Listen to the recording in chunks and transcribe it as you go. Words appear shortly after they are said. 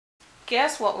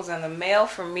Guess what was in the mail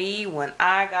for me when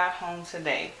I got home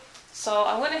today? So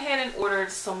I went ahead and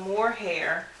ordered some more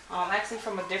hair, actually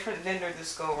from a different vendor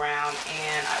this go round,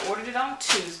 and I ordered it on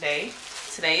Tuesday.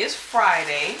 Today is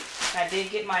Friday. I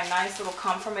did get my nice little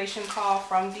confirmation call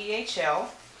from DHL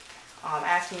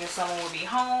asking if someone would be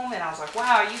home, and I was like,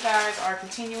 wow, you guys are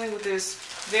continuing with this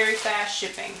very fast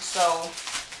shipping. So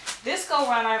this go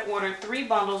round I ordered 3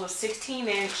 bundles of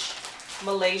 16-inch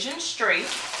Malaysian Straight,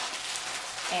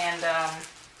 and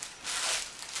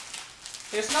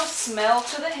there's no smell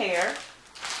to the hair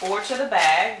or to the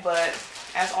bag, but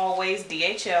as always,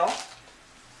 DHL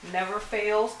never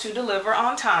fails to deliver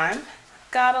on time.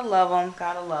 Gotta love them,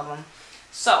 gotta love them.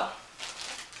 So,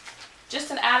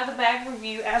 just an out of the bag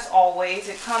review as always.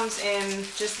 It comes in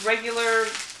just regular,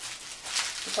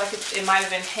 looks like it might have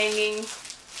been hanging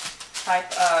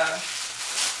type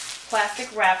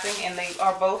plastic wrapping, and they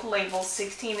are both labeled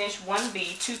 16-inch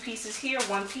 1B, 2 pieces here,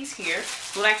 1 piece here.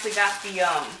 So I actually got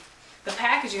the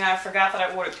packaging. I forgot that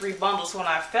I ordered 3 bundles, so when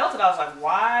I felt it I was like,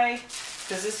 why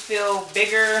does this feel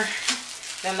bigger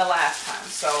than the last time?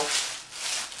 So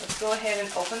let's go ahead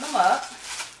and open them up.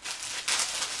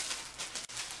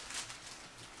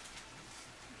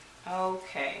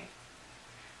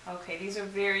 Okay, these are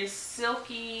very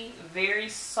silky, very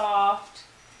soft,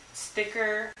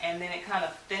 thicker, and then it kind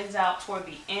of thins out toward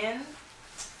the end.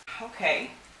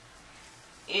 Okay,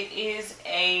 it is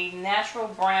a natural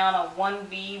brown, a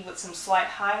 1B with some slight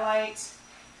highlights,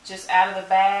 just out of the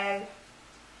bag.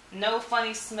 No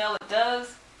funny smell. It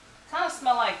does kind of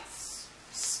smell like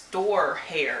store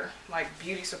hair, like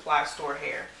beauty supply store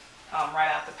hair,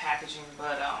 right out the packaging,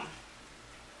 but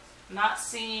not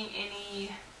seeing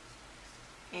any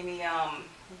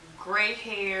gray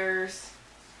hairs,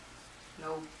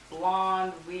 no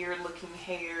blonde weird looking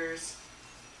hairs.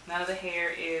 None of the hair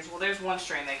is, well, there's one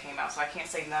strand that came out, so I can't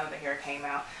say none of the hair came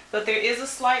out, but there is a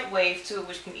slight wave to it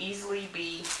which can easily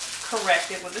be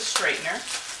corrected with a straightener,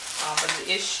 but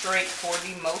it is straight for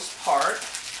the most part.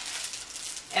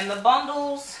 And the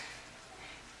bundles,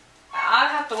 I'll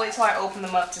have to wait till I open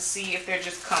them up to see if they're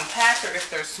just compact or if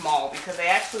they're small, because they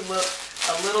actually look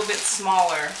a little bit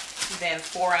smaller than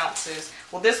 4 ounces.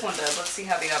 Well, this one does. Let's see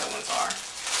how the other ones are.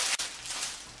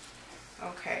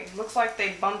 Okay, looks like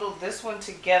they bundled this one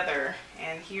together,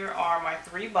 and here are my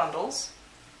 3 bundles.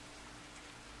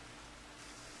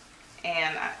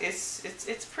 And it's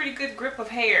pretty good grip of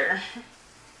hair.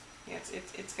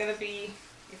 It's gonna be,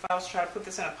 if I was trying to put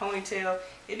this in a ponytail,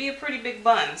 it'd be a pretty big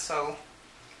bun. So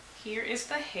here is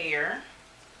the hair.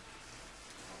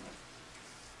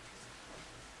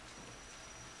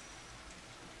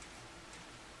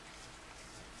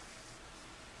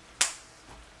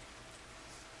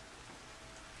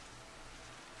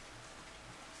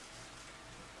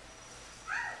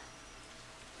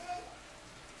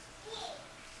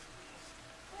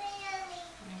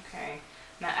 Okay,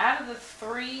 now out of the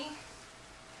 3,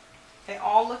 they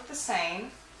all look the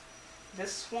same.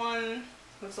 This one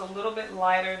looks a little bit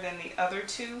lighter than the other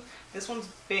 2. This one's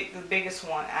big, the biggest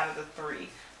one out of the 3.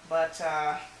 But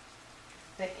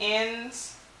the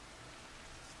ends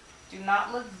do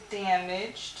not look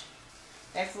damaged.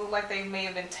 They look like they may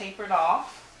have been tapered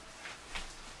off.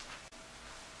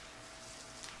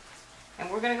 And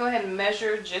we're going to go ahead and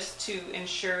measure just to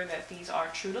ensure that these are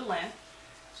true to length.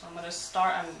 So I'm going to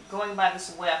start, I'm going by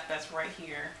this weft that's right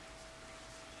here.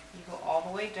 You go all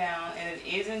the way down, and it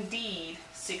is indeed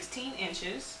 16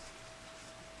 inches.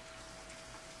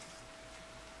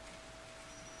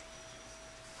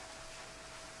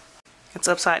 It's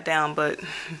upside down, but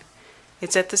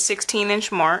it's at the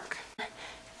 16-inch mark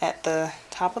at the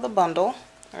top of the bundle,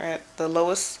 or at the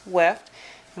lowest weft.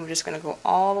 And we're just going to go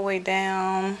all the way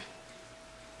down.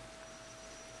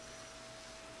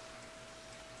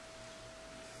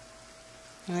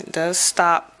 And it does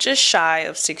stop just shy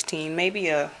of 16, maybe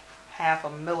a half a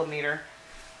millimeter,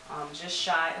 just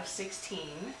shy of 16.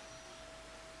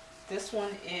 This one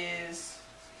is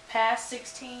past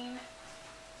 16,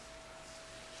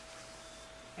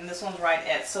 and this one's right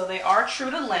at, so they are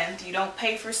true to length. You don't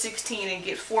pay for 16 and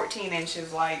get 14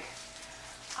 inches like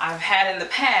I've had in the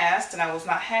past, and I was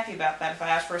not happy about that. If I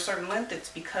ask for a certain length, it's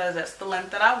because that's the length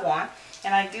that I want.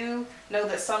 And I do know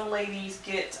that some ladies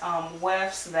get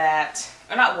wefts that,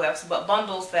 or not wefts, but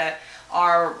bundles that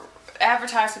are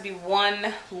advertised to be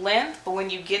 1 length, but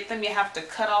when you get them you have to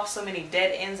cut off so many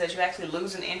dead ends that you actually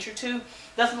lose an inch or 2.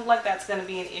 Doesn't look like that's going to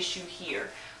be an issue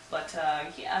here. But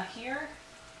yeah, here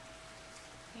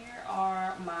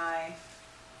are my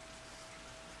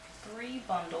 3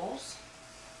 bundles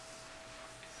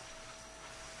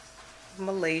of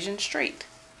Malaysian Straight.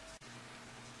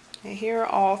 And here are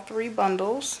all 3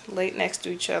 bundles laid next to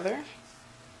each other.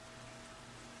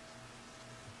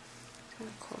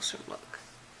 closer look.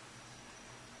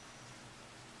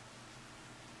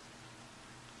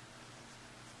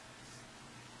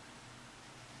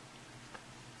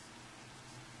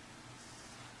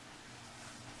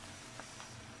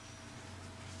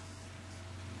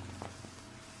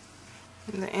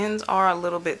 And the ends are a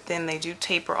little bit thin. They do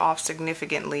taper off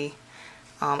significantly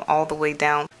all the way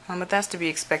down. But that's to be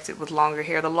expected with longer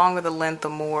hair. The longer the length, the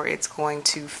more it's going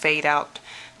to fade out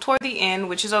toward the end,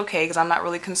 which is okay because I'm not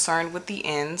really concerned with the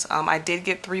ends. I did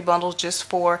get 3 bundles just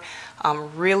for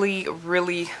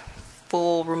really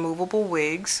full removable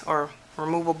wigs, or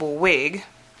removable wig.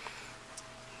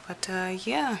 But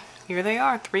yeah, here they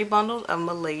are, 3 bundles of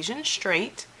Malaysian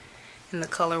Straight in the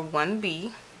color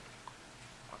 1B.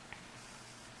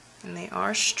 And they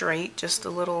are straight, just a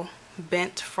little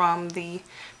bent from the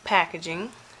packaging.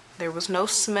 There was no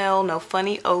smell, no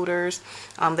funny odors.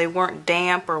 They weren't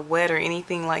damp or wet or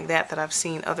anything like that that I've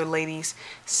seen other ladies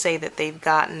say that they've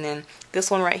gotten. And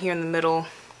this one right here in the middle,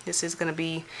 this is going to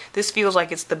be, this feels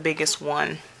like it's the biggest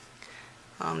one.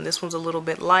 This one's a little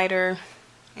bit lighter,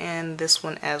 and this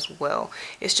one as well.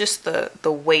 It's just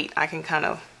the weight. I can kind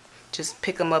of just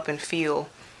pick them up and feel.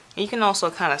 And you can also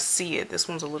kind of see it. This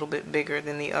one's a little bit bigger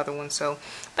than the other one, so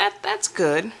that's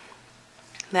good.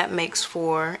 That makes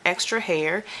for extra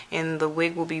hair, and the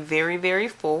wig will be very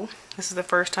full. This is the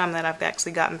first time that I've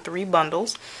actually gotten 3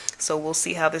 bundles, so we'll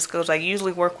see how this goes. I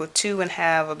usually work with 2 and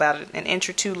have about an inch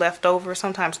or 2 left over,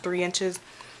 sometimes 3 inches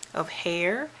of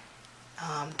hair.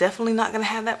 Definitely not going to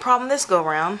have that problem this go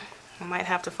round. I might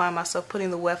have to find myself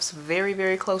putting the wefts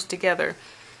very close together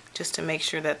just to make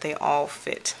sure that they all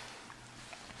fit.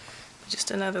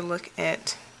 Just another look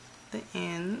at the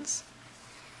ends.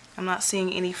 I'm not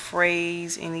seeing any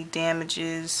frays, any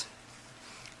damages.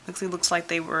 Looks like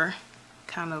they were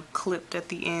kind of clipped at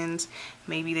the ends.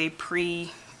 Maybe they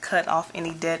pre-cut off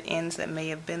any dead ends that may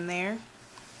have been there.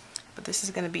 But this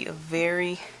is going to be a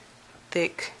very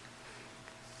thick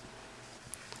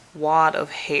wad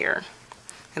of hair.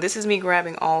 And this is me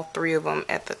grabbing all 3 of them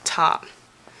at the top.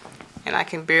 And I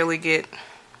can barely get,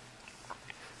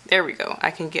 there we go,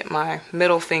 I can get my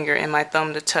middle finger and my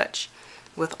thumb to touch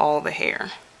with all the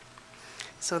hair.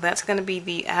 So that's going to be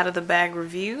the out of the bag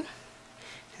review,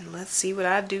 and let's see what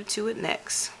I do to it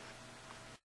next.